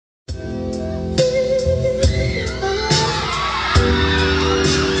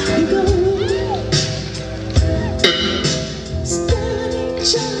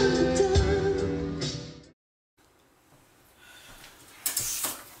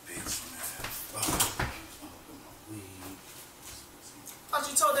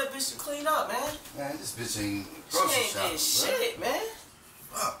bitch to clean up, man. Man, this bitch ain't grocery shopping. Shit, man.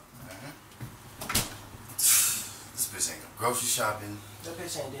 Fuck, man. This bitch ain't grocery shopping. That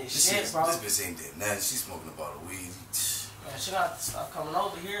bitch ain't did shit, bro. This bitch ain't did nothing. She's smoking a bottle of weed. Man, she got to stop coming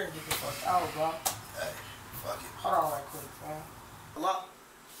over here and get the fuck out, bro. Hey, fuck it. Hold on right quick, fam. Hello?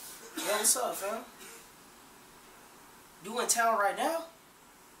 Yeah, what's up, fam? You in town right now?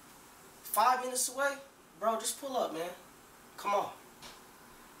 5 minutes away? Bro, just pull up, man. Come on.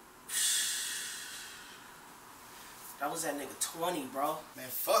 That was that nigga 20, bro. Man,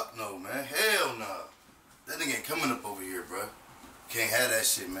 fuck no, man. Hell no. That nigga ain't coming up over here, bro. Can't have that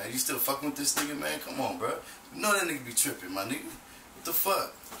shit, man. You still fucking with this nigga, man? Come on, bro. You know that nigga be tripping, my nigga. What the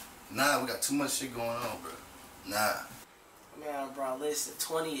fuck? Nah, we got too much shit going on, bro. Nah. Man, bro, listen.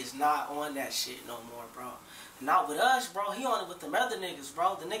 20 is not on that shit no more, bro. Not with us, bro. He on it with them other niggas,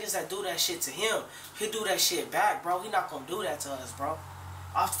 bro. The niggas that do that shit to him, he do that shit back, bro. He not gonna do that to us, bro.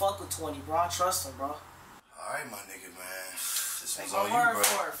 I fuck with 20, bro. I trust him, bro. Alright, my nigga, man. This Take was on my you, word bro.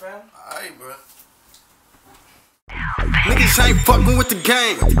 for it, fam. Alright, bro. Niggas ain't fucking with the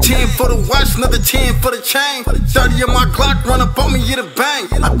game. 10 for the watch, another 10 for the chain. 30 of my Glock, run up on me, hit a bang.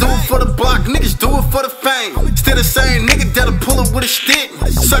 I do it for the block, niggas do it for the fame. Still the same nigga that'll pull up with a stick.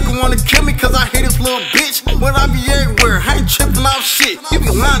 Sucker wanna kill me cause I hate this little bitch. When I be everywhere, I ain't tripping off shit. You be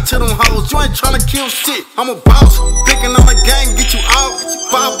lying to them hoes, you ain't tryna kill shit. I'm a boss, thinking on the gang, get you out.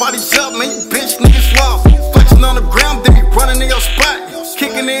 5 bodies up, man, you bitch niggas lost. Flexing on the ground, they be running in your spot.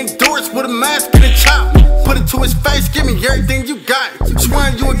 Kicking indoors with a mask and a chop. Put it to his face, give me everything you got.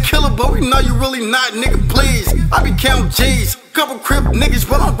 Swearing you a killer, but we know you really not, nigga, please. I be counting G's, couple crip niggas,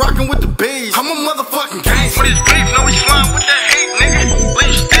 but I'm rocking with the bees. I'm a motherfucking gang for this beef, no we slime with that hate, nigga.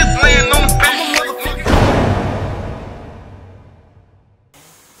 Leave stiff laying on the bench. I'm a motherfucking.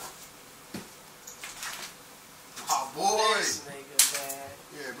 Oh, boy. This nigga, man.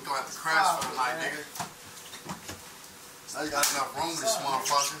 Yeah, we gonna have to crash for the night, nigga. Now you got enough room with this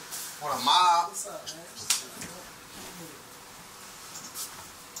motherfucker. What a mob. What's up, man?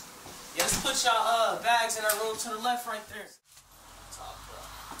 Yeah, let's put y'all bags in that room to the left right there. Top, bro.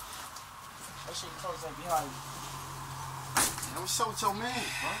 That shit close right behind you. Man, what's up with your man,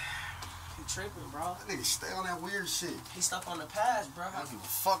 bro? He tripping, bro. That nigga stay on that weird shit. He stuck on the past, bro. I don't give a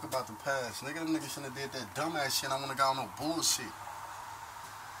fuck about the past. Nigga, them niggas shouldn't have did that dumbass shit. I wanna go on no bullshit.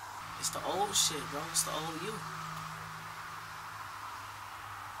 It's the old shit, bro. It's the old you.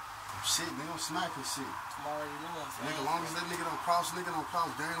 Shit, nigga, don't smack and shit. I'm already knowing, fam. Nigga, long as that nigga don't cross, they don't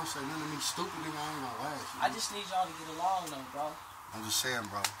say nothing to me stupid, nigga, I ain't gonna last. I just need y'all to get along, though, bro. I'm just saying,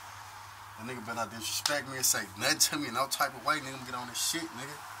 bro. That nigga better not disrespect me and say nothing to me in no type of way, nigga. I'm get on this shit,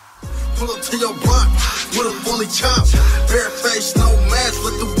 nigga. Pull up to your block with a fully chop. Bare face, no mask,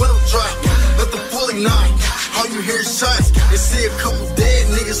 let the window drop. Let the fully knock. All you hear is shots. And see a couple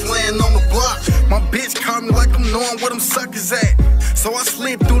dead niggas laying on the block. My bitch called me like I'm knowing where them suckers at. So I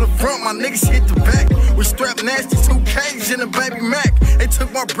slid through the front, my niggas hit the back. We strapped nasty 2Ks in a baby Mac. They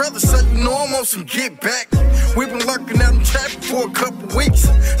took my brother, so you know I'm on some get back. We been lurking out in traffic for a couple weeks.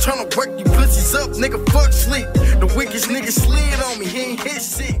 Tryna work you pussies up, nigga, fuck sleep. The weakest nigga slid on me, he ain't hit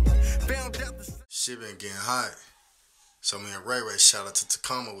shit. Shit been getting hot. So me and Ray shout out to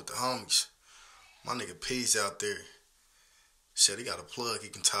Tacoma with the homies. My nigga P's out there. Shit, he got a plug he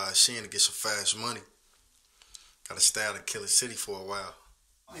can tie his shin to get some fast money. Got a style to Killer City for a while.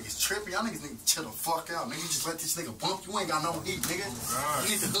 Niggas trippy, y'all niggas need to chill the fuck out. Nigga, you just let this nigga bump. You ain't got no heat, nigga. You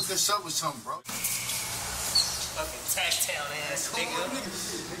need to hook us up with something, bro. Fucking tax-town ass nigga.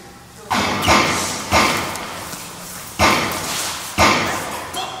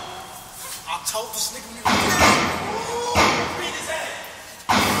 I told this nigga we were Beat his ass.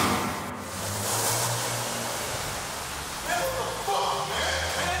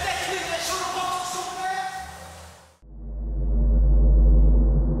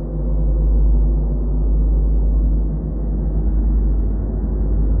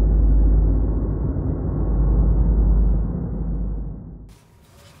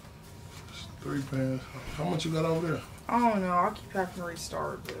 £3. How much you got over there? I don't know. I keep having to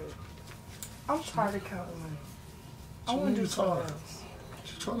restart, but I'm tired of counting money. I want to do something else. What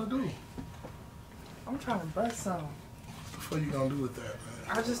you trying to do? I'm trying to bust some. What the fuck you gonna do with that,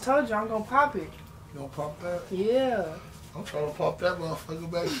 man? I just told you I'm gonna pop it. You gonna pop that? Yeah. I'm trying to pop that motherfucker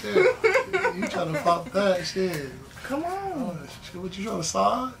back there. You trying to pop that shit? Come on. Shit, what you trying to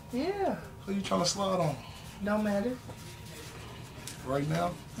slide? Yeah. Who you trying to slide on? Don't matter. Right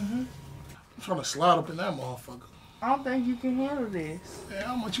now? Mhm. I'm trying to slide up in that motherfucker. I don't think you can handle this. Man,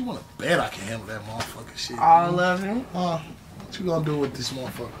 how much you want to bet I can handle that motherfucking shit? All of it. What you gonna do with this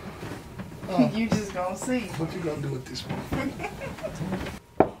motherfucker? You just gonna see. What you gonna do with this motherfucker?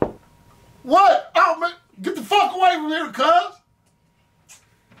 What? Oh, man. Get the fuck away from here, cuz.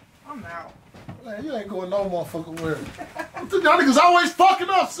 I'm out. Man, you ain't going no motherfucking where. Y'all niggas always fucking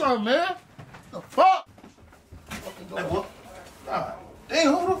up something, man. The fuck? Hey, what? God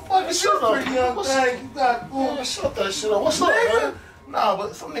damn, who the fuck is your pretty young thing? You got, man, shut that shit up. What's up, man? Nah,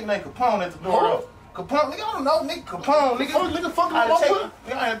 but some nigga named Capone at the door, though. Capone, nigga, I don't know, nigga. Capone, nigga. Nigga fucking up my pussy.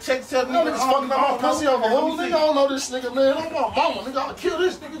 Nigga, I had to check tell Niggas fucking up my pussy over who? Nigga, I don't know this nigga, man. I'm my mama. Nigga, I'll kill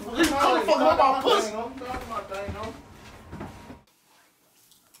this nigga. Nigga, come fucking up my pussy. What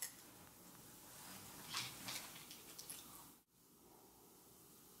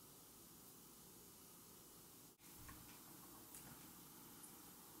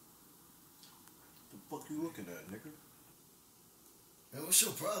the fuck you looking at, nigga? Man, what's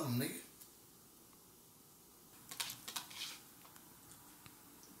your problem, nigga?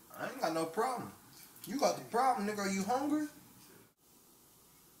 I ain't got no problem. You got the problem, nigga. Are you hungry?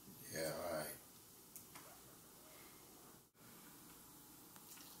 Yeah, alright.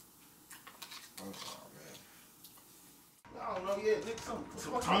 I don't know yet, nigga. Some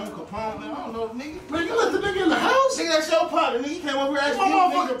Capone, man. I don't know, nigga. Man, you let the nigga in the house? Nigga, that's your partner, nigga. You came over here asking My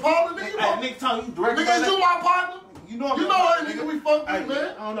me, motherfucking partner, nigga. Hey, nigga, talking you direct. Nigga, is you my partner? You know You know that nigga we fuck with,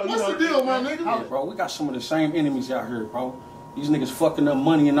 man. I don't know. What's the deal, my nigga? Yeah, bro, we got some of the same enemies out here, bro. These niggas fucking up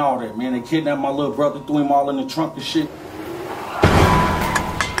money and all that, man. They kidnapped my little brother, threw him all in the trunk and shit.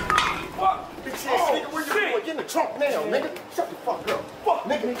 Nigga, where you going? Get in the trunk now, nigga. Shut the fuck up. Fuck,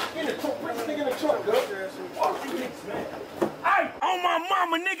 nigga. Get in the trunk. Bring this nigga in the trunk, girl. Fuck you niggas, man. Hey, on my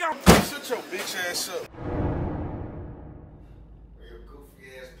mama, nigga! Shut your bitch ass up. Where your goofy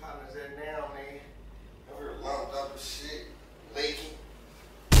ass partners at now, nigga? Over here locked up and shit. Leaking.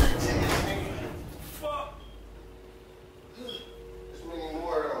 Fuck! There's many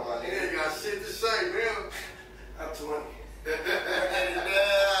more though, my nigga. You got shit to say, man. I'm 20.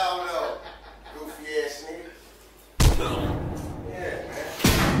 Hell no. Goofy ass nigga. Yeah, man.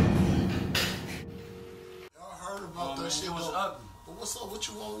 Y'all heard about that shit. It was ugly. But what's up? What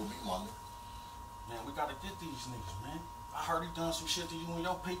you want with me, my nigga? Man, we gotta get these niggas, man. I heard he done some shit to you and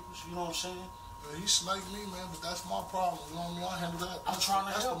your papers, you know what I'm saying? Yeah, he snaked me, man, but that's my problem. You know what I mean? I handle that. I'm trying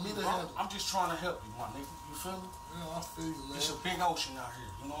to help for me you, to bro. handle. I'm just trying to help you, my nigga. You feel me? Yeah, I feel you, man. It's a big ocean out here,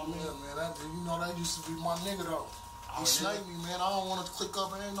 you know what I mean? Yeah, man. That, you know, that used to be my nigga, though. He snaked me, man. I don't want to click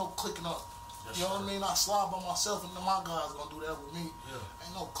up. There ain't no clicking up. You know what I mean? I slide by myself, and then my guys gonna do that with me. Yeah.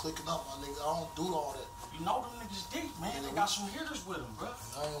 Ain't no clicking up, my nigga. I don't do all that. You know them niggas deep, man. They got some hitters with them, bro.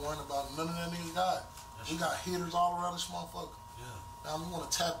 I ain't worrying about none of that niggas got. We got hitters all around this motherfucker. Yeah. Now we want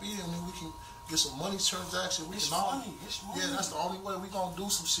to tap in, and then we can get some money transaction. It's money. It's money. Yeah, that's the only way we gonna do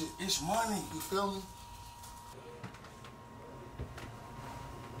some shit. It's money. You feel me?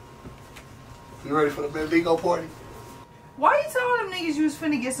 You ready for the Bendigo party? Why you telling them niggas you was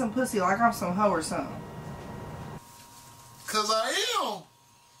finna get some pussy like I'm some hoe or something? Cause I am.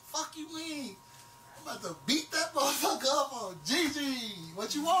 Fuck you mean? I'm about to beat that motherfucker up on GG.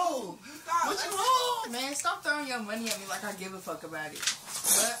 What you want? What you want? Man, stop throwing your money at me like I give a fuck about it.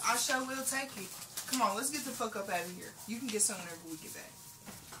 But I sure will take it. Come on, let's get the fuck up out of here. You can get some whenever we get back.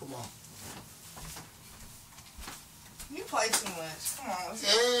 Come on. You play too much. Come on, let's go.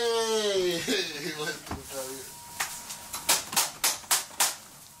 Hey, let's get this out of here.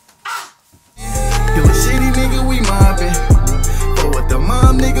 You a shitty nigga, we mobbing. But with the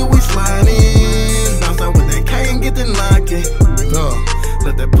mom nigga, we sliding. Bounce out with that K and get the knocking.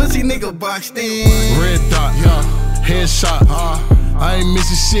 Let that pussy nigga boxed in. Red dot, yeah. Headshot, I ain't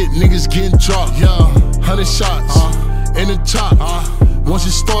missing shit, niggas getting dropped, yeah. 100 shots, in the top. Once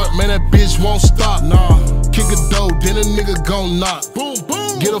you start, man, that bitch won't stop. Nah, kick a dough, then a nigga gon' knock. Boom,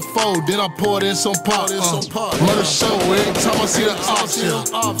 boom. Get a fold, then I pour it in some pop. Mother show, every time I see the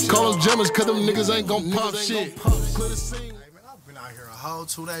option. Call them Germans, cause them niggas ain't gon' pop shit. Hey, man, I've been out here a whole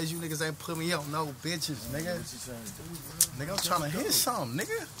 2 days. You niggas ain't put me up no bitches, nigga. Nigga, I'm trying to hit something,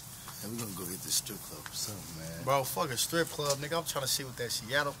 nigga. Hey, we gonna go hit the strip club or something, man. Bro, fuck a strip club, nigga. I'm trying to see what that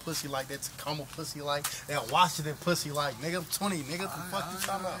Seattle pussy like, that Tacoma pussy like, that Washington pussy like, nigga. I'm 20, nigga. What the fuck you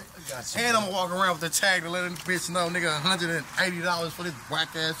talking about? And I'm walking around with the tag to let the bitch know, nigga, $180 for this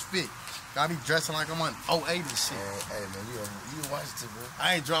whack ass fit. Got me dressing like I'm on 08 and shit. Hey, man, you in Washington, bro.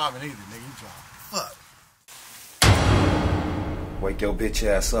 I ain't driving either, nigga. You driving. Fuck. Wake your bitch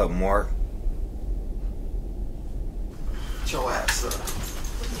ass up, Mark. Get your ass up.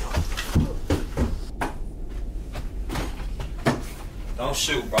 Don't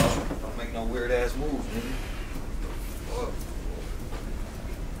shoot, bro. Don't make no weird ass moves, nigga.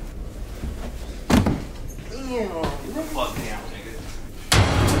 Damn. Fuck down, nigga.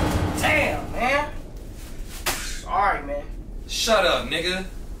 Damn, man. Sorry, man. Shut up, nigga.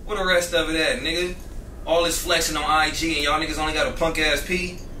 Where the rest of it at, nigga? All this flexing on IG and y'all niggas only got a punk ass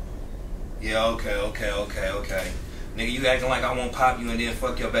P? Yeah, okay. Nigga, you acting like I won't pop you and then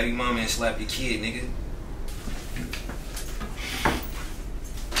fuck your baby mama and slap your kid, nigga.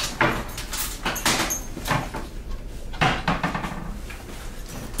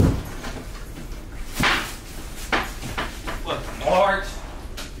 What, March?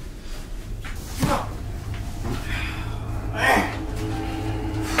 No.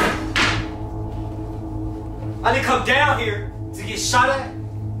 I didn't come down here to get shot at,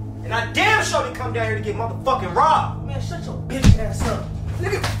 and I damn sure didn't come down here to get motherfucking robbed. Man, shut your bitch ass up.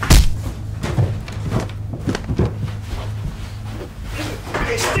 Nigga. I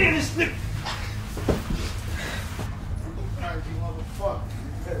can't stand this nigga.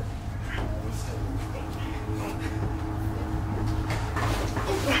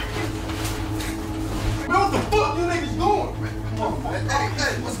 Man, what the fuck you niggas doing, man? Come on, man.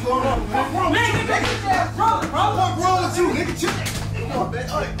 Hey, what's going on, man? Man, get your ass wrong, bro. What's wrong with you, nigga? Chill. Come on, man.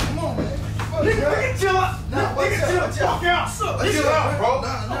 Hey, come on, man. Nigga, chill out. Nigga, chill the fuck out. Chill out, bro.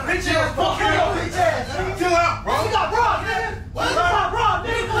 Bitch ass, fuck out. Bitch ass. Chill out, bro. We got robbed, nigga. We got robbed,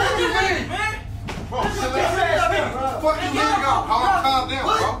 nigga. What you mean, man? Bro, chill out. Fuck you, nigga. Calm down,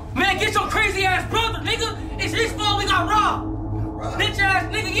 bro. Man, get your crazy ass brother, nigga. It's his fault we got robbed. Bitch ass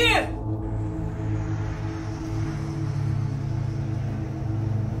nigga, yeah.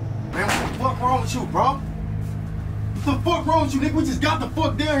 Man, what the fuck wrong with you, bro? What the fuck wrong with you, nigga? We just got the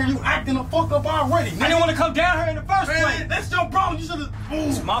fuck down here. You acting the fuck up already, nigga. I didn't want to come down here in the first place. Man, that's your problem. You should've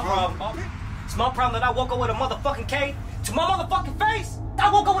moved. It's my problem, homie. It's my problem that I woke up with a motherfucking K to my motherfucking face.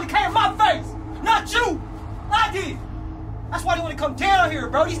 I woke up with a K in my face. Not you. I did. That's why they want to come down here,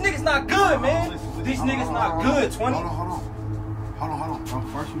 bro. These niggas not good, man. These niggas not good, 20. Hold on, bro.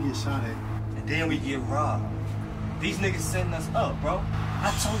 First we get shot at. And then we get robbed. These niggas setting us up, bro.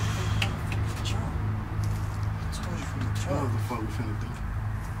 I told you from the jump. What the fuck we finna do?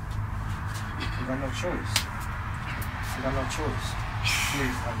 We got no choice. We got no choice.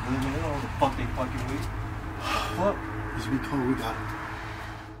 Niggas like living, they don't know what the fuck they fucking with. Fuck. Cause we cold, we got it.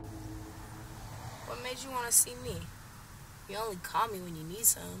 What made you want to see me? You only call me when you need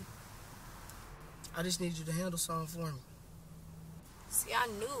something. I just need you to handle something for me. See, I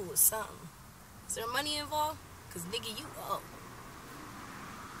knew it was something. Is there money involved? Cause nigga, you owe.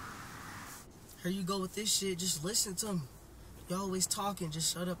 Here you go with this shit, just listen to me. You always talking,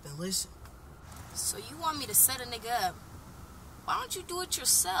 just shut up and listen. So you want me to set a nigga up? Why don't you do it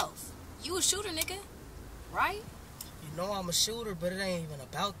yourself? You a shooter, nigga, right? You know I'm a shooter, but it ain't even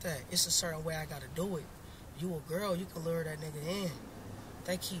about that. It's a certain way I gotta do it. You a girl, you can lure that nigga in.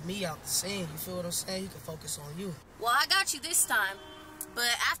 They keep me out the scene, you feel what I'm saying? You can focus on you. Well, I got you this time, but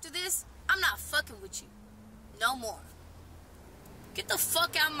after this, I'm not fucking with you. No more. Get the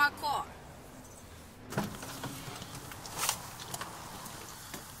fuck out of my car.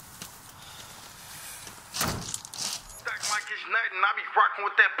 Like it's nothing, I be rockin'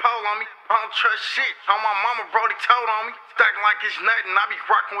 with that pole on me. I don't trust shit. On my mama, Brody told on me. Stacking like it's nothing, I be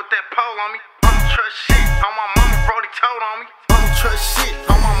rockin' with that pole on me. I don't trust shit. On my mama, Brody told on me. I don't trust shit.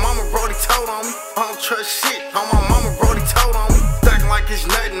 On my mama, Brody told on me. I don't trust shit. On my mama, Brody told on me. Stacking like it's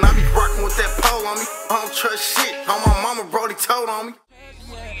nothing, I be rockin' with that pole on me. I don't trust shit. On my mama, Brody told on me.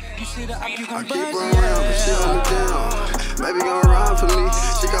 I keep running around, but she on me down. Baby gon' ride for me.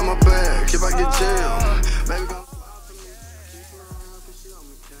 She got my back if I get jammed. Baby gon'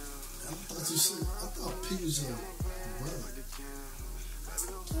 I thought P was in.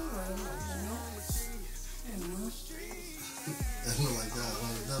 That look like that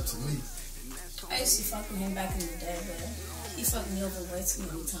lined up to me. I used to fuck with him back in the day, but he fucked me over way too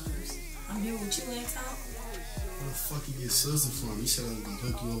many times. I'm here with you, Anton. What the fuck you get sister from? You said I was gonna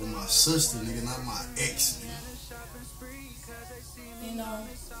hook you over my sister, nigga, not my ex, nigga. You know,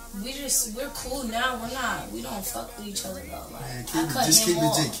 we're cool now. We don't fuck with each other though. Like, Man, keep it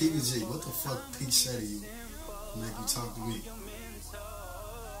G, keep it G. What the fuck Pete said to you? Make you talk to me.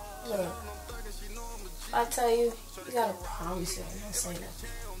 Look, I tell you, you gotta promise it. Don't say nothing.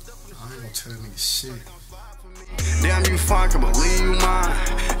 I ain't gonna tell that nigga shit. Damn, you fine, can believe you mine.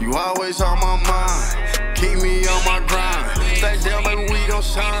 You always on my mind. Keep me on my grind. Stay down, baby, we gon'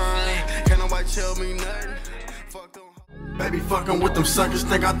 shine. Can't nobody tell me nothing. Fuck them. Baby, fucking with them suckers,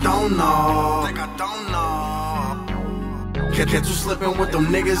 think I don't know. Catch you slipping with them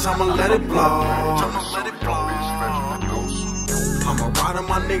niggas, I'ma let it blow. I'm a rider,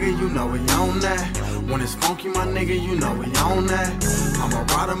 my nigga, you know we on that. When it's funky, my nigga, you know we on that. I'm a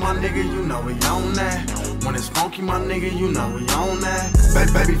rider, my nigga, you know we on that. When it's funky, my nigga, you know we on that.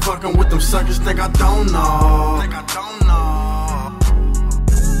 Baby, fucking with them suckers, think I don't know.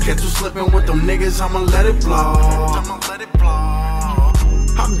 Catch you slipping with them niggas, I'ma let it blow.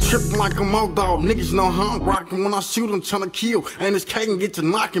 I be trippin' like a mold dog. Niggas know how I'm rockin'. When I shoot, I'm tryna kill. And this cake and get you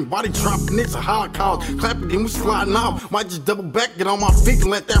knockin'. Body droppin', it's a holocaust. Clap it, then we sliding off. Might just double back, get on my feet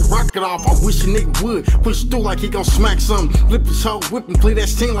and let that rocket off. I wish a nigga would push through like he gon' smack something. Flip his whole whip and play that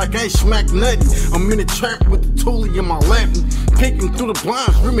scene like I ain't smack nothing. I'm in the trap with the toolie in my lap. Picking through the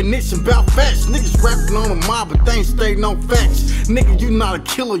blinds, reminiscing about facts. Niggas rapping on the mob, but they ain't stating no facts. Nigga, you not a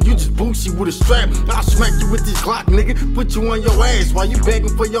killer, you just boosie with a strap. I'll smack you with this Glock, nigga. Put you on your ass while you begging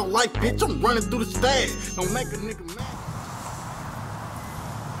for your life, bitch. I'm running through the stash. Don't make a nigga mad.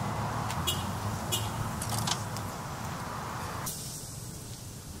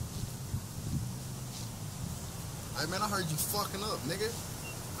 Hey man, I heard you fucking up, nigga.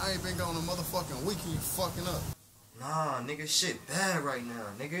 I ain't been gone a motherfucking week and you fucking up. Nah, nigga, shit bad right now,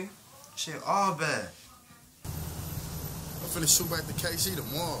 nigga. Shit all bad. I'm finna shoot back to KC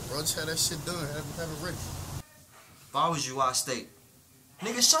tomorrow, bro. Just have that shit done. Have it ready. If I was you, I'd stay.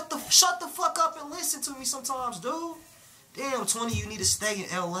 Nigga, shut the fuck up and listen to me sometimes, dude. Damn, 20, you need to stay in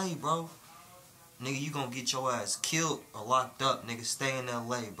LA, bro. Nigga, you gonna get your ass killed or locked up, nigga. Stay in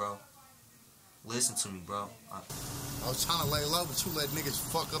LA, bro. Listen to me, bro. I was trying to lay low, but you let niggas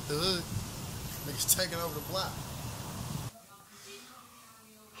fuck up the hood. Niggas taking over the block.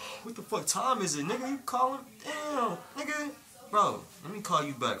 What the fuck time is it, nigga? You calling? Damn, nigga. Bro, let me call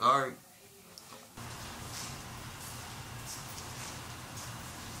you back, alright?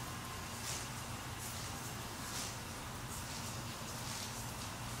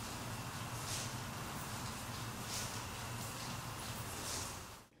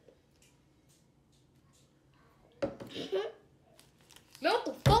 Man, what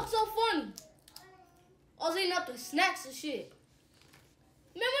the fuck's so funny? I was eating up the snacks and shit.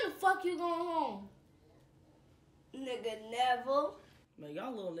 Man, when the fuck you going home? Nigga, never. Man,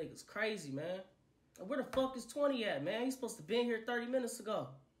 y'all little niggas crazy, man. Where the fuck is 20 at, man? He's supposed to been here 30 minutes ago.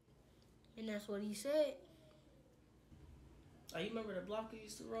 And that's what he said. Oh, you remember the block you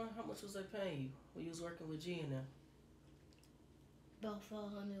used to run? How much was they paying you when you was working with G and them? About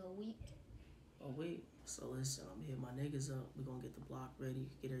 $500 a week. A week? So listen, I'm gonna hit my niggas up. We're gonna get the block ready,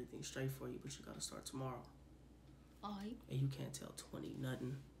 get everything straight for you, but you gotta start tomorrow. Alright. And you can't tell 20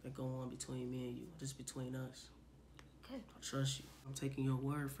 nothing that go on between me and you. Just between us. Okay. I trust you. I'm taking your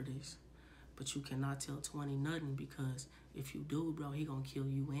word for this. But you cannot tell 20 nothing, because if you do, bro, he gonna kill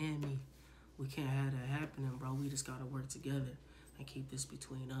you and me. We can't have that happening, bro. We just gotta work together and keep this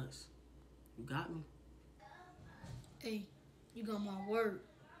between us. You got me? Hey, you got my word.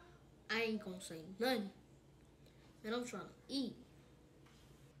 I ain't gonna say nothing. Man, I'm trying to eat.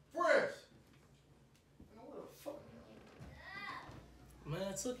 Fresh! Man,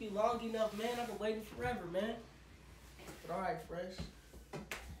 it took you long enough, man. I've been waiting forever, man. But alright, Fresh.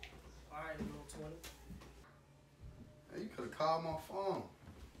 Alright, little 20. Hey, you could've called my phone.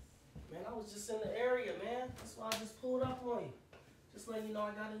 Man, I was just in the area, man. That's why I just pulled up on you. Just letting you know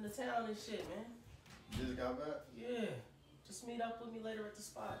I got into town and shit, man. You just got back? Yeah. Just meet up with me later at the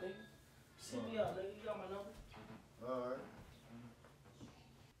spot, nigga. Just hit me up, nigga. You got my number? Alright.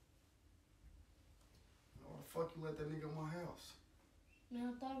 Why the fuck you let that nigga in my house? Man,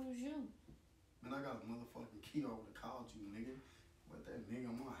 I thought it was you. Man, I got a motherfucking key over to call you, nigga. Let that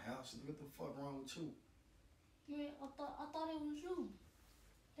nigga in my house. Nigga, what the fuck wrong with you? Man, I thought it was you.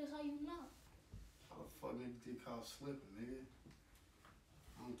 That's how you know. How the fuck nigga get caught slipping, nigga?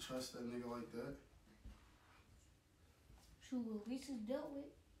 I don't trust that nigga like that. Shoot, what we just dealt with.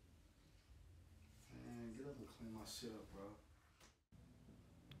 Man, get up and clean my shit up, bro.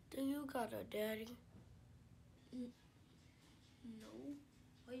 Do you got a daddy? No.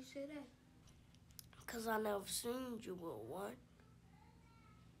 Why you say that? Cause I never seen you with one.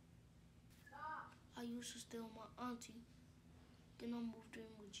 I used to stay with my auntie. Then I moved in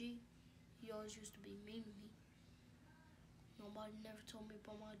with G. He always used to be mean to me. Nobody never told me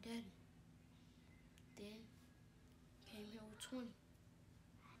about my daddy. Then came here with 20.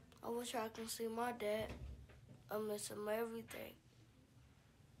 I wish I could see my dad. I miss him everything.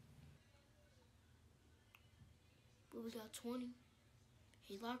 But we got 20.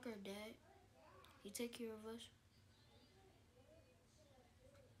 He like our dad. He take care of us.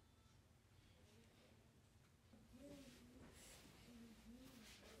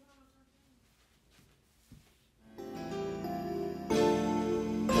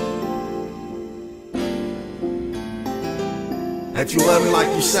 If you love me like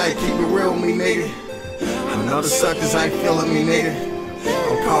you say, keep it real with me, nigga. I know the suckers ain't feeling me, nigga.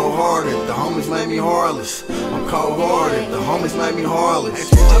 I'm cold-hearted, the homies made me heartless. I'm cold-hearted, the homies made me heartless.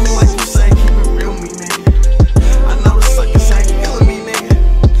 If you love me like you say, keep it real with me, nigga. I know the suckers ain't feeling me, nigga.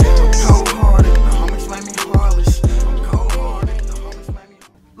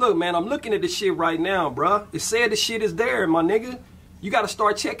 look, man, I'm looking at the shit right now, bruh. It said the shit is there, my nigga. You gotta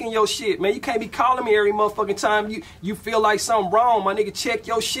start checking your shit, man. You can't be calling me every motherfucking time you feel like something wrong, my nigga. Check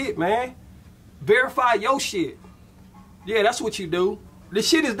your shit, man. Verify your shit. Yeah, that's what you do. The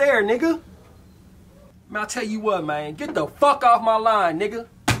shit is there, nigga. Man, I'll tell you what, man. Get the fuck off my line, nigga.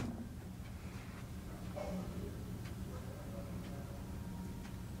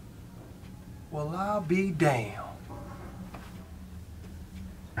 Well, I'll be damned.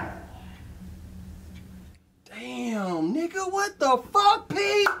 Damn, nigga, what the fuck,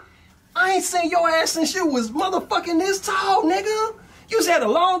 P? I ain't seen your ass since you was motherfucking this tall, nigga. You just had a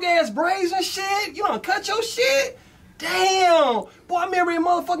long ass braids and shit. You done cut your shit. Damn. Boy, I remember in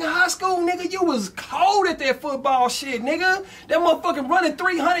motherfucking high school, nigga, you was cold at that football shit, nigga. That motherfucking running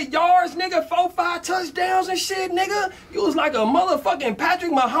 300 yards, nigga, 4-5 touchdowns and shit, nigga. You was like a motherfucking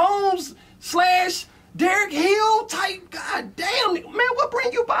Patrick Mahomes / Derek Hill type. God damn, nigga. Man, what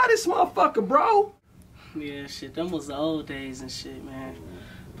bring you by this motherfucker, bro? Yeah, shit, them was the old days and shit, man.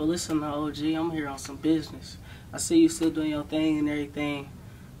 But listen, OG, I'm here on some business. I see you still doing your thing and everything,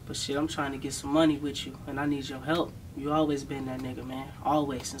 but shit, I'm trying to get some money with you, and I need your help. You always been that nigga, man.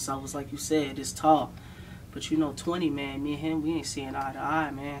 Always, since I was, like you said, this tall. But you know, 20, man, me and him, we ain't seeing eye to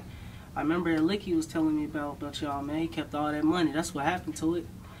eye, man. I remember Licky was telling me about y'all, man. He kept all that money. That's what happened to it.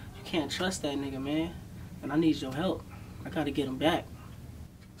 You can't trust that nigga, man. And I need your help. I gotta get him back.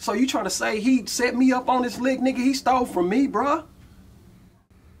 So you trying to say he set me up on this lick, nigga, he stole from me, bruh?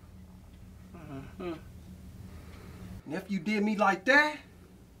 And if you did me like that,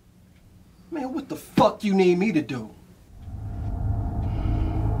 man, what the fuck you need me to do?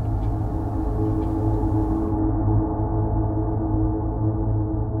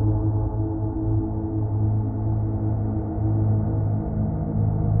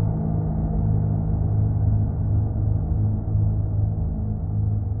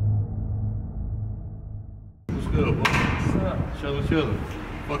 Good, bro. What's up? Chillin'.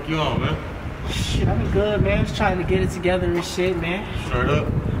 Fuck you on, man. Shit, I be good, man. Just trying to get it together and shit, man. Straight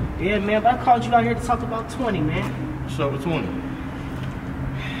up? Yeah, man, but I called you out here to talk about 20, man. What's up with 20?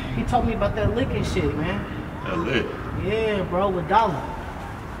 He told me about that lick and shit, man. That lick? Yeah, bro, with Dollar.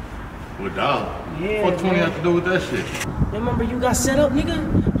 With Dollar? Yeah, what 20 man. have to do with that shit? Remember you got set up,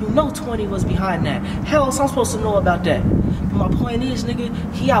 nigga? You know 20 was behind that. Hell else I'm supposed to know about that. But my point is, nigga,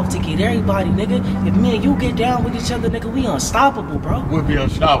 he out to get everybody, nigga. If me and you get down with each other, nigga, we unstoppable, bro. We'll be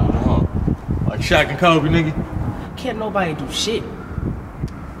unstoppable, huh? Like Shaq and Kobe, nigga? Can't nobody do shit.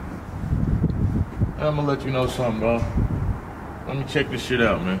 I'm gonna let you know something, bro. Let me check this shit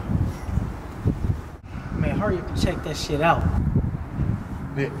out, man. Man, hurry up and check that shit out.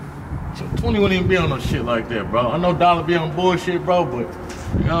 Yeah. So 20 wouldn't even be on no shit like that, bro. I know Dollar be on bullshit, bro, but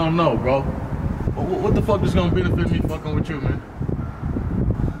I don't know, bro. What the fuck is gonna benefit me fucking with you, man?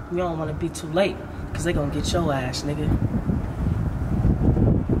 You don't wanna be too late, cause they gonna get your ass, nigga.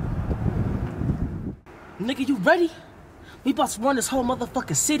 Nigga, you ready? We about to run this whole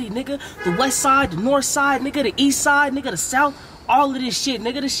motherfucking city, nigga. The west side, the north side, nigga, the east side, nigga, the south. All of this shit,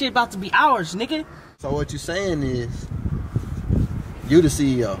 nigga. This shit about to be ours, nigga. So what you saying is, you the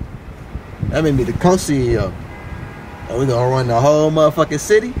CEO. That made me the co-CEO. And we gonna run the whole motherfucking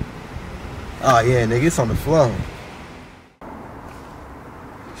city? Oh yeah, nigga, it's on the floor.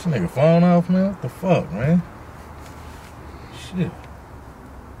 This nigga phone off, man? What the fuck, man? Shit.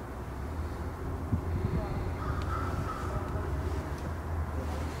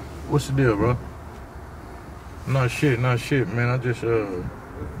 What's the deal, bro? Not shit, man. I just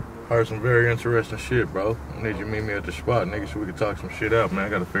heard some very interesting shit, bro. I need you to meet me at the spot, nigga, so we can talk some shit out, man. I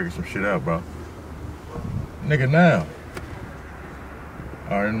gotta figure some shit out, bro. Nigga, now.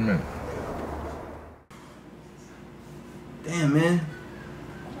 All right, in a minute. Damn, man.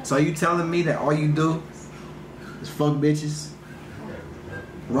 So you telling me that all you do is fuck bitches,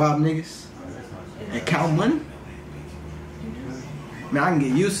 rob niggas, and count money? Man, I can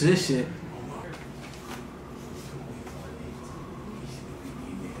get used to this shit.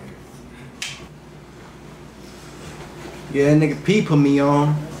 Yeah, that nigga P put me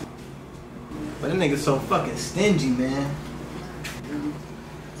on. But that nigga so fucking stingy, man.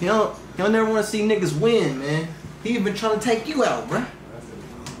 He don't never want to see niggas win, man. He even trying to take you out, bruh.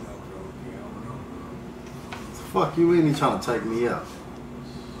 Fuck you mean he trying to take me out?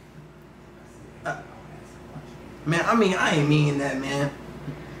 Man, I mean, I ain't mean that, man.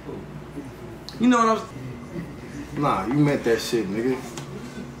 You know what I'm... Nah, you meant that shit, nigga.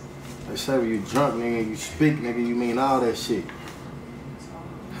 They say when you drunk, nigga, you speak, nigga, you mean all that shit.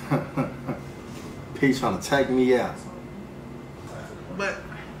 P trying to take me out. But...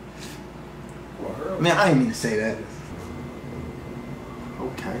 Man, I ain't mean to say that.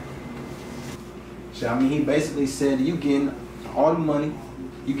 Okay. So I mean, he basically said you getting all the money,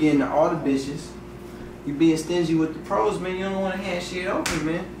 you getting all the bitches, you being stingy with the pros, man. You don't want to hand shit over,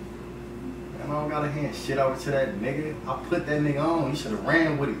 man. Man, I don't gotta hand shit over to that nigga. I put that nigga on. He should have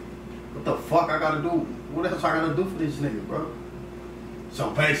ran with it. What the fuck I gotta do? What else I gotta do for this nigga, bro? So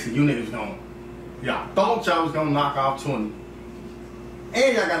basically, you niggas gonna, y'all thought y'all was gonna knock off 20.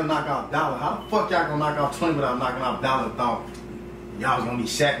 And y'all gotta knock off Dollar. How the fuck y'all gonna knock off 20 without knocking off Dollar? Thought y'all was gonna be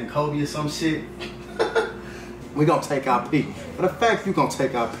Shaq and Kobe or some shit? We gonna take our P. For the fact you gonna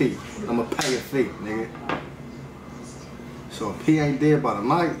take our P, I'm gonna pay a fee, nigga. So if P ain't dead by the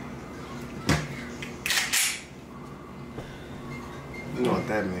night, you know what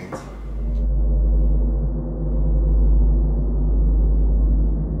that means.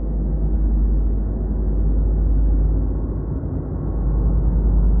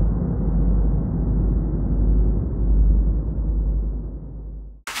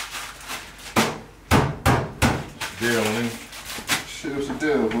 Deal, nigga. Shit, what's the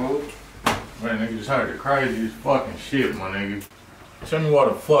deal, bro? Man, nigga, just heard the craziest fucking shit, my nigga. Tell me why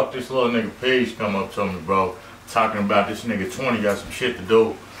the fuck this little nigga Page come up to me, bro, talking about this nigga 20 got some shit to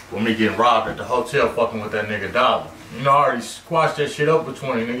do with me getting robbed at the hotel fucking with that nigga Dollar. You know, I already squashed that shit up with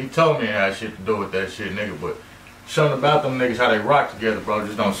 20, nigga. He told me it had shit to do with that shit, nigga, but something about them niggas, how they rock together, bro,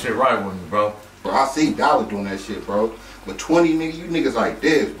 just don't sit right with me, bro. Bro, I see Dollar doing that shit, bro. But 20, nigga, you niggas like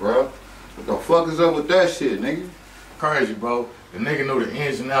this, bro. What the fuck is up with that shit, nigga? Crazy, bro. The nigga knew the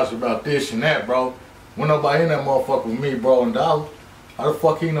ins and outs about this and that, bro. When nobody in that motherfucker with me, bro, and Dollar. How the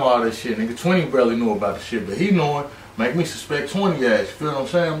fuck he know all this shit, nigga? 20 barely knew about the shit, but he knowing make me suspect 20 ass. You feel what I'm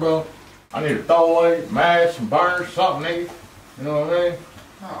saying, bro? I need to throw away, mash, and burn, something, nigga. You know what I mean?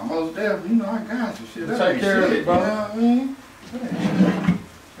 Nah, most definitely. You know, I got you. Shit, Take care of it, bro. You know what I mean?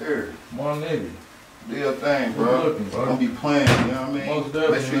 Here. One nigga. Do your thing, bro. Looking, bro. Don't be playing, you know what I mean? Most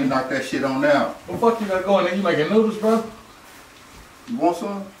definitely, Make sure you man. knock that shit on down. What the fuck you got going, nigga? You making noodles, bro? You want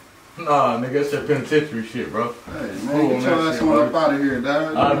some? Nah, nigga, that's that penitentiary shit, bro. Hey, man, get your ass on up out of here,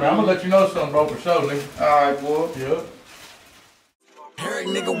 dog. Alright, man, I'm gonna let you know something, bro, for sure, nigga. Alright, boy. Yeah. Every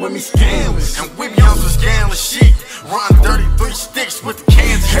nigga with me scandalous, and we be on some scandalous shit. Run 33 sticks with the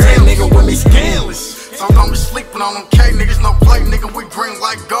cans. Every nigga with me scandalous, so don't be sleeping on them K niggas, no play, nigga, we green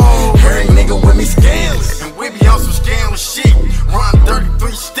like gold. Every nigga with me scandalous, and we be on some scandalous shit. Run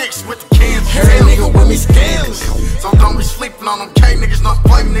 33 sticks with the cans. Every nigga with me scandalous, so don't be sleeping on them K niggas, no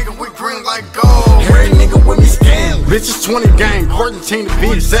play, nigga, we green like gold. Every nigga with me scandalous. Bitches 20 gang, quarantine to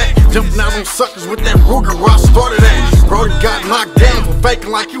be exact. Jumping out on suckers with that Ruger where I started at. Brody got knocked down for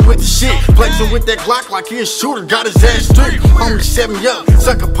faking like you with the shit. Flexing with that Glock like he a shooter, got his ass stripped. Homie set me up,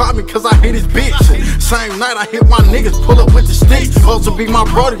 sucker pop me cause I hit his bitch. Same night I hit my niggas, pull up with the sticks. Supposed to be my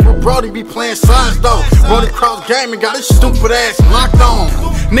Brody, but Brody be playing sides though. Brody cross game and got his stupid ass knocked on.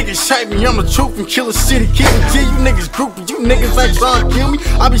 Niggas shape me, I'm the truth and kill a city. Keep it G, you niggas groupie, you niggas ain't trying to kill me.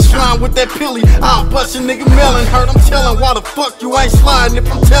 I be sliding with that pilly, I'll bust a nigga melon. Heard I'm telling, why the fuck you ain't sliding if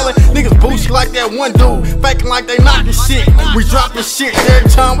I'm telling. Niggas boost like that one dude, faking like they knocking shit. We dropping shit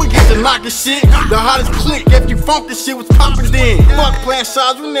every time we get to knocking shit. The hottest click, if you funk this shit was popping then. Fuck playing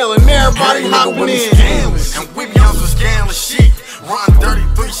sides, we nailing everybody hopping in. And we be on some scandalous shit. Run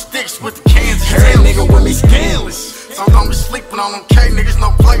 33 sticks with the cans. Every nigga with me scandalous, so don't be sleeping on them K niggas,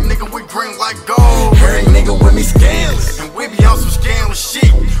 no play, nigga, we green like gold. Every nigga with me scandalous, and we be on some scandalous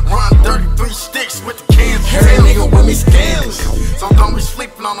shit. Run 33 sticks with the cans. Every nigga with me scandalous, so don't be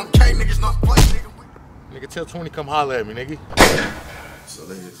sleeping on them K niggas, no play, nigga. Nigga, tell 20 come holler at me, nigga. So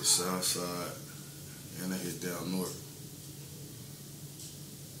they hit the south side and they hit down north.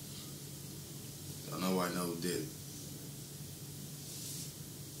 I know I know who did it.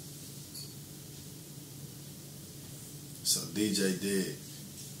 So DJ dead,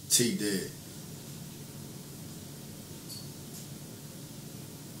 T dead.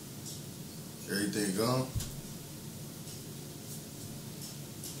 Everything gone?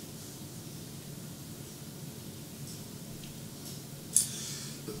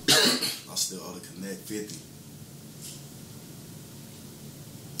 I still ought to connect 50.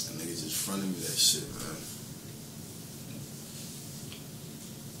 That nigga just fronted me that shit, man.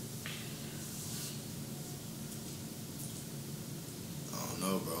 I don't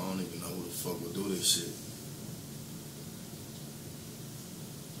know, bro. I don't even know who the fuck would do this shit.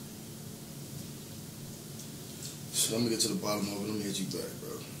 So let me get to the bottom of it. Let me hit you back,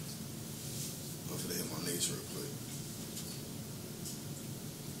 bro. I'm finna hit my niggas real quick.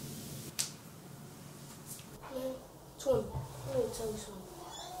 Man, 20, let me tell you something.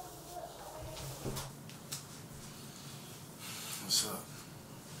 What's up?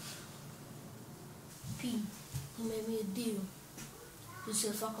 P, he made me a deal. He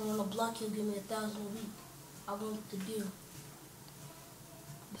said if I can run a block, he'll give me 1,000 a week. I want the deal.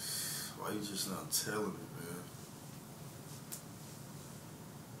 Why you just not telling me, man?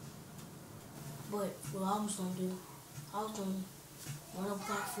 But what I was gonna do, I was gonna run a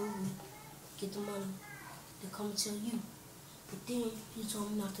block for you, get the money, to come and tell you. But then he told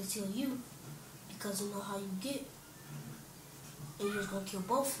me not to tell you because he know how you get. And he was gonna kill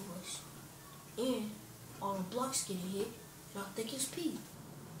both of us. And all the blocks getting hit, and I think it's P.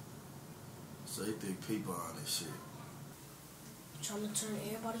 So they think people on this shit. Trying to turn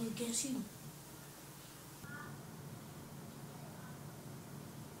everybody against you.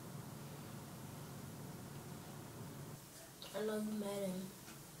 I know you mad at me.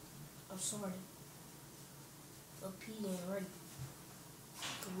 I'm sorry. But P ain't right.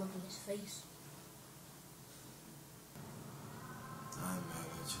 The look in his face. I ain't mad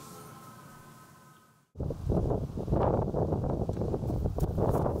at you, man.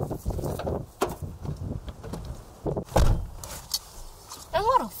 And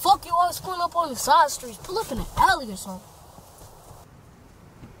why the fuck you always pulling up on the side streets? Pull up in the alley or something.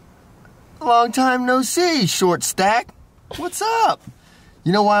 Long time no see, short stack. What's up?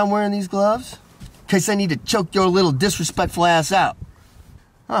 You know why I'm wearing these gloves? In case I need to choke your little disrespectful ass out.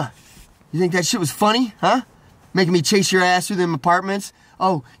 Huh? You think that shit was funny, huh? Making me chase your ass through them apartments?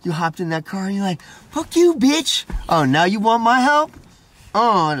 Oh, you hopped in that car and you're like, fuck you, bitch. Oh, now you want my help?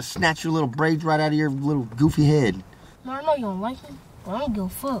 Oh, I'm gonna snatch your little braids right out of your little goofy head. No, I know you don't like me, but I don't give a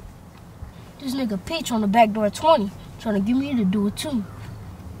fuck. This nigga Peach on the back door at 20, trying to get me to do it too.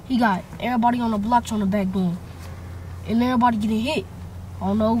 He got everybody on the block on the back door. And everybody getting hit. I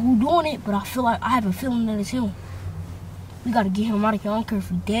don't know who doing it, but I have a feeling that it's him. We gotta get him out of here. I don't care if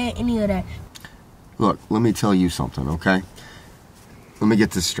he's dead, any of that. Look, let me tell you something, okay? Let me get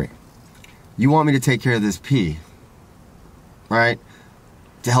this straight. You want me to take care of this P, right?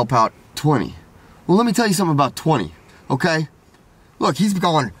 To help out 20. Well, let me tell you something about 20, okay? Look, he's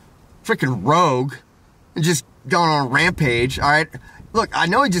going freaking rogue and just going on a rampage, all right? Look, I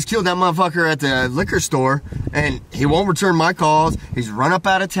know he just killed that motherfucker at the liquor store, and he won't return my calls. He's run up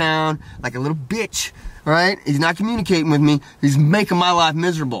out of town like a little bitch, all right? He's not communicating with me. He's making my life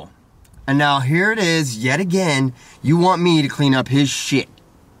miserable. And now here it is, yet again, you want me to clean up his shit.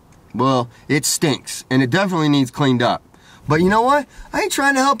 Well, it stinks, and it definitely needs cleaned up. But you know what? I ain't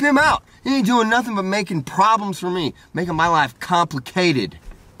trying to help him out. He ain't doing nothing but making problems for me, making my life complicated.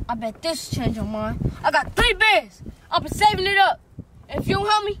 I bet this will change your mind. I got 3 bands. I've been saving it up. And if you don't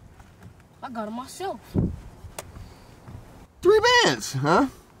help me, I got it myself. 3 bands, huh?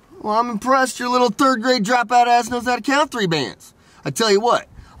 Well, I'm impressed your little 3rd grade dropout ass knows how to count 3 bands. I tell you what,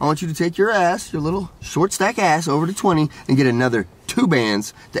 I want you to take your ass, your little short stack ass, over to 20 and get another 2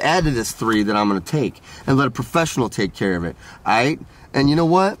 bands to add to this 3 that I'm gonna take and let a professional take care of it, alright? And you know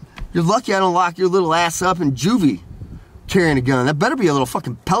what? You're lucky I don't lock your little ass up in juvie carrying a gun. That better be a little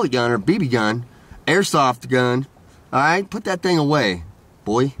fucking pellet gun or BB gun, airsoft gun. Alright, put that thing away,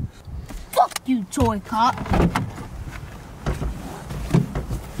 boy. Fuck you, toy cop.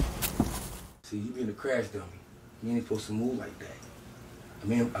 See, you being a crash dummy. You ain't supposed to move like that.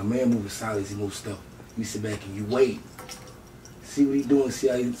 A man moves silence, he moves stuff. You sit back and you wait. See what he doing, see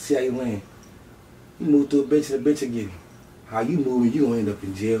how he land. You move through a bitch and a bitch will get him. How you moving, you gonna end up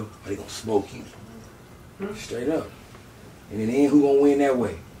in jail or they gonna smoke you. Straight up. And in the end, who gonna win that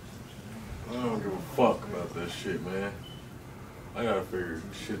way? I don't give a fuck about that shit, man. I gotta figure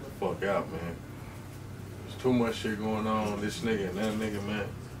shit the fuck out, man. There's too much shit going on, this nigga and that nigga, man.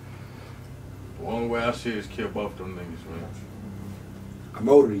 The only way I see it is kill both them niggas, man. I'm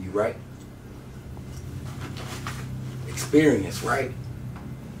older than you, right? Experience, right?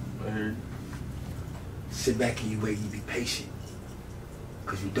 I hear you. Sit back and you wait, you be patient.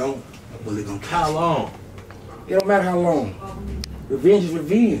 Cause you don't, a bullet gonna catch you. How long? It don't matter how long. Revenge is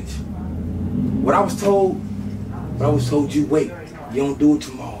revenge. What I was told you wait. You don't do it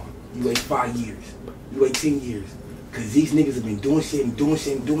tomorrow. You wait 5 years. You wait 10 years. Cause these niggas have been doing shit and doing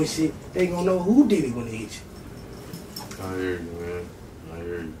shit and doing shit. They ain't gonna know who did it when they hit you. I hear you, man. I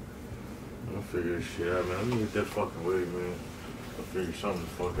hear you. I'm gonna figure this shit out, man. I'm gonna get that fucking way, man. I'll figure something the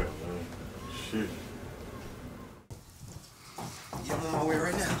fuck out, man. Shit. Yeah, I'm on my way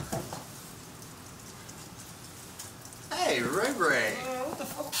right now. Hey, Ray. What the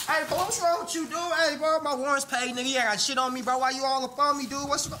fuck? Hey, bro, what's wrong with you, dude? Hey, bro, my warrant's paid, nigga. You ain't got shit on me, bro. Why you all up on me, dude?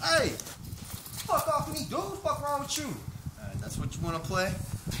 Hey, fuck off me, dude. What the fuck wrong with you? That's what you want to play?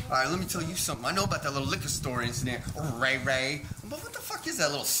 Alright, let me tell you something. I know about that little liquor store incident, Ray. But what the fuck is that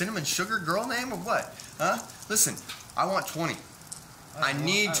little cinnamon sugar girl name or what? Huh? Listen, I want 20. I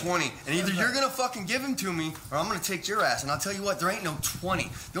need 20. And either you're gonna fucking give him to me, or I'm gonna take your ass. And I'll tell you what, there ain't no 20.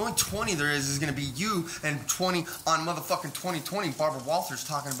 The only 20 there is gonna be you and 20 on motherfucking 2020. Barbara Walters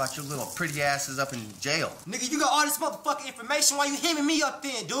talking about your little pretty asses up in jail. Nigga, you got all this motherfucking information. Why you hemming me up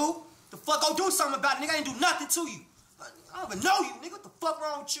then, dude? The fuck, go do something about it, nigga. I didn't do nothing to you. I don't even know you, nigga. What the fuck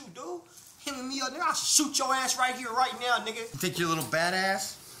wrong with you, dude? Hemming me up, nigga. I should shoot your ass right here, right now, nigga. You think you're a little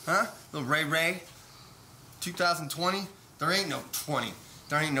badass? Huh? Little Ray Ray? 2020? There ain't no 20.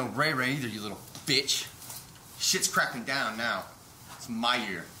 There ain't no Ray Ray either, you little bitch. Shit's cracking down now. It's my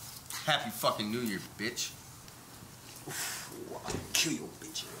year. Happy fucking New Year, bitch. Oof, I'll kill your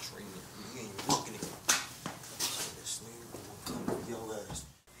bitch ass right now. You ain't even looking at me. This nigga will come with your ass.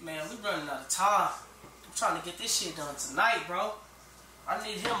 Man, we running out of time. I'm trying to get this shit done tonight, bro. I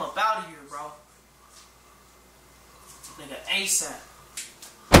need him up out of here, bro. Nigga, ASAP.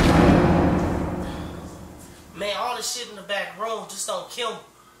 Man, all this shit in the back room just don't kill me.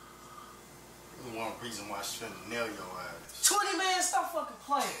 One reason why I shouldn't nail your ass. 20, man, stop fucking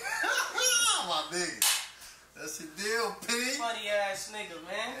playing. My nigga. That's the deal, P. Funny ass nigga,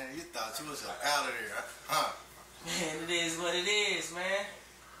 man. Man, you thought you was out of there, huh? Man, it is what it is, man.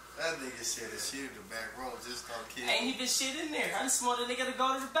 That nigga said the shit in the back room just don't kill. Ain't even shit in there. I just wanted a nigga to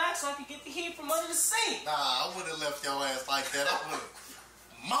go to the back so I could get the heat from under the sink. Nah, I wouldn't have left your ass like that. I would have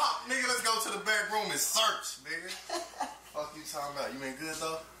mop, nigga. Let's go to the back room and search, nigga. Fuck you talking about? You been good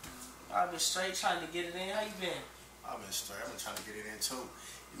though? I've been straight trying to get it in. How you been? I've been straight. I've been trying to get it in too.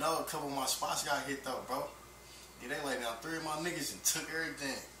 You know, a couple of my spots got hit though, bro. Yeah, they laid down 3 of my niggas and took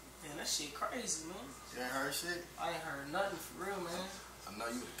everything. Man, that shit crazy, man. You ain't heard shit? I ain't heard nothing for real, man. I know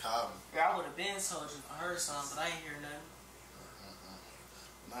you would've called me. Yeah, I would've been told you if I heard something, but I ain't hear nothing.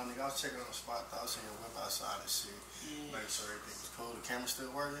 Nah, nigga, I was checking on the spot. I was seeing your whip outside and shit. Yeah. Make sure everything was cool. The camera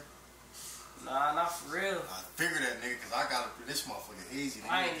still working? Nah, not for real. I figured that, nigga, because I got this motherfucker easy.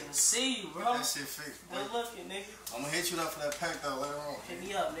 Nigga. I ain't even see you, bro. That shit fixed, boy. Good looking, nigga. I'm gonna hit you up for that pack, though, later on. Hit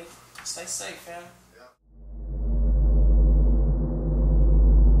me up, nigga. Stay safe, fam.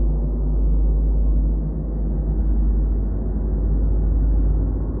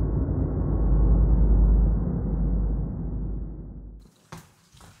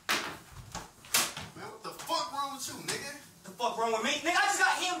 Fuck wrong with me? Nigga, I just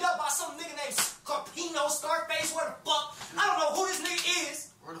got hemmed up by some nigga named Carpino, Scarface, where the fuck? I don't know who this nigga is.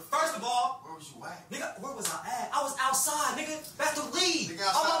 First of all, where was you at? Nigga, where was I at? I was outside, nigga. That's the lead. Nigga,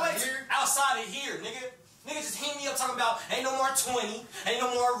 outside of here? Outside of here, nigga. Nigga just hit me up talking about ain't no more 20, ain't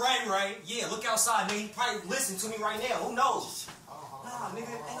no more Ray Ray. Yeah, look outside, nigga. He probably listen to me right now. Who knows? Nah,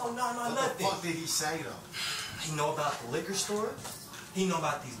 nigga, ain't no nothing. What the fuck did he say though? He know about the liquor store. He know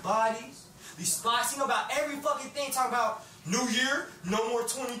about these bodies, these spots. He know about every fucking thing. Talking about New Year, no more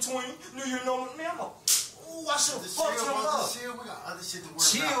 2020. New Year, no more. Man, I'm a. Ooh, I should have fucked him up. Chill, we got other shit to worry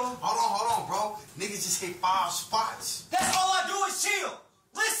chill. about. Hold on, bro. Niggas just hit 5 spots. That's all I do is chill.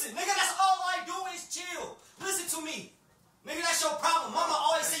 Listen, nigga, that's all I do is chill. Listen to me. Nigga, that's your problem. Mama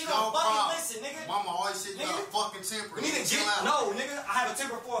always say you don't fucking listen, nigga. Mama always said you got a fucking temper. You need to get no, nigga. I have a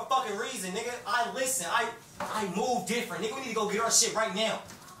temper for a fucking reason, nigga. I listen. I move different, nigga. We need to go get our shit right now,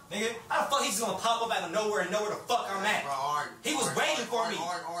 nigga. How the fuck he's gonna pop up out of nowhere and know where the fuck I'm at? He was waiting for me.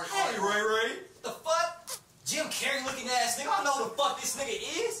 Hey, Ray Ray. The fuck? Jim Carrey looking ass nigga. I know who the fuck this nigga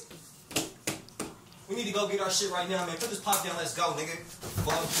is. We need to go get our shit right now, man. Put this pop down. Let's go, nigga.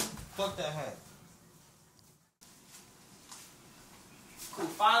 Fuck that hat. Who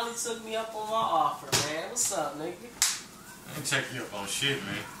finally took me up on my offer, man. What's up, nigga? I ain't checking you up on shit,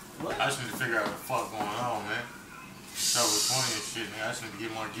 man. What? I just need to figure out what the fuck going on, man. Start with 20 and shit, nigga. I just need to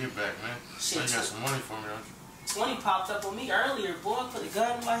get my give back, man. Shit, you got some money for me, don't you? 20 popped up on me earlier, boy. Put a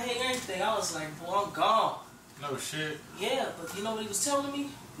gun in my head and everything. I was like, boy, I'm gone. No shit. Yeah, but you know what he was telling me?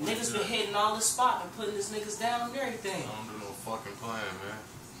 Niggas been hitting all this spot and putting these niggas down and everything. I don't do no fucking plan, man.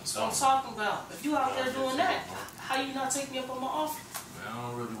 That's what I'm talking about. If you out there doing that, how you not take me up on my offer? Man, I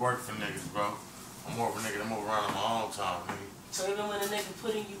don't really work for niggas, bro. I'm more of a nigga that move around on my own time, nigga. So even when a nigga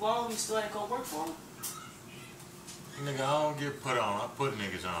putting you on, you still ain't gonna work for him? Nigga, I don't get put on. I put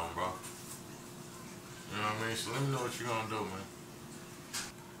niggas on, bro. You know what I mean? So let me know what you gonna do, man.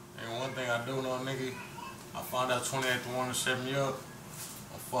 And one thing I do know, nigga, I found out 20 ain't the one to set me up.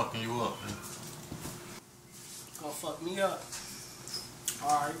 I'm fucking you up, man. Gonna fuck me up.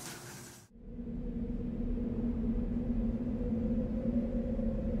 Alright.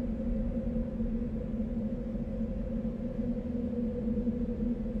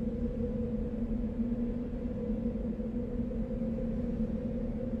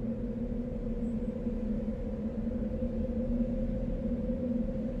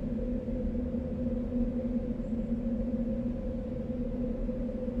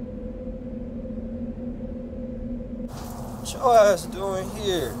 What your ass doing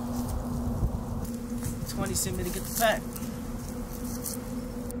here? 20 sent me to get the pack.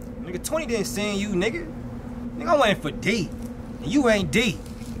 Nigga, 20 didn't send you, nigga. Nigga, I'm waiting for D. And you ain't D.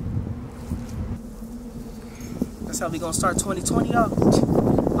 That's how we gonna start 2020 off.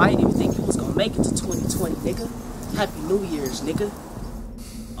 I didn't even think you was gonna make it to 2020, nigga. Happy New Year's, nigga.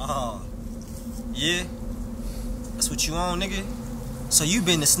 Yeah? That's what you on, nigga? So you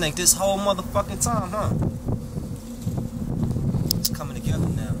been the snake this whole motherfucking time, huh? It's coming together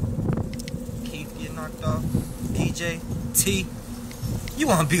now. Keith get knocked off. PJ, T. You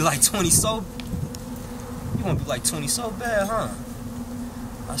wanna be like 20 so... You wanna be like 20 so bad, huh?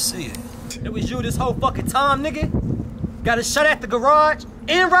 I see it. It was you this whole fucking time, nigga? Got a shot at the garage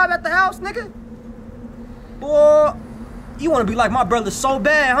and rob at the house, nigga? Boy, you wanna be like my brother so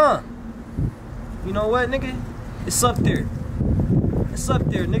bad, huh? You know what, nigga? It's up there. It's up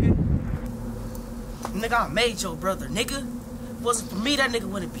there, nigga. Nigga, I made your brother, nigga. If it wasn't for me, that nigga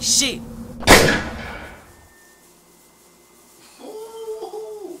wouldn't be shit.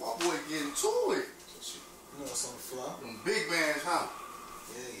 Ooh, my boy getting to it. You know what's on the floor? Them big bands, huh?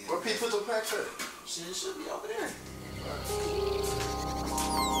 Yeah. Where Pete put the packs at? Shit, it should be over there.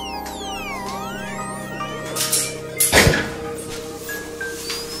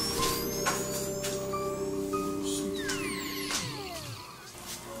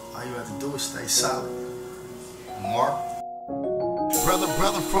 All you have to do is stay solid. Mark.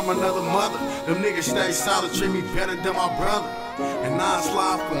 Brother from another mother. Them niggas stay solid, treat me better than my brother. And now I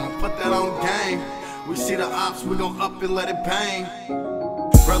slide for him, put that on game. We see the ops, we gon' up and let it bang.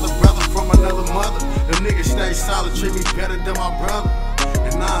 Brother from another mother. Them niggas stay solid, treat me better than my brother.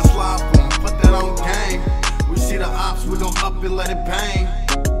 And now I slide for him, put that on game. We see the ops, we gon' up and let it bang.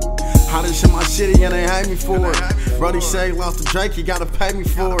 Hottest in my city and they hate me for it. Brody say lost to Drake, you gotta pay me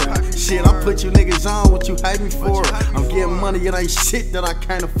for it. Shit, I put you niggas on, what you hate me for? I'm getting money, it ain't shit that I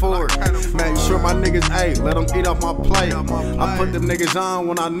can't afford. Make sure my niggas ate, let them eat off my plate. I put them niggas on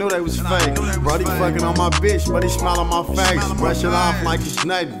when I knew they was fake. Brody fucking on my bitch, but he smile on my face. Brush it off like it's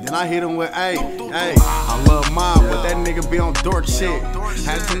nothing, then I hit him with hey. I love mine, but that nigga be on dork shit.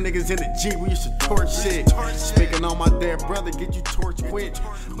 Had some niggas in the Jeep, we used to torch shit. Speaking on my dead brother, get you torch quick.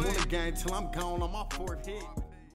 I'm on the game till I'm gone on my fourth hit.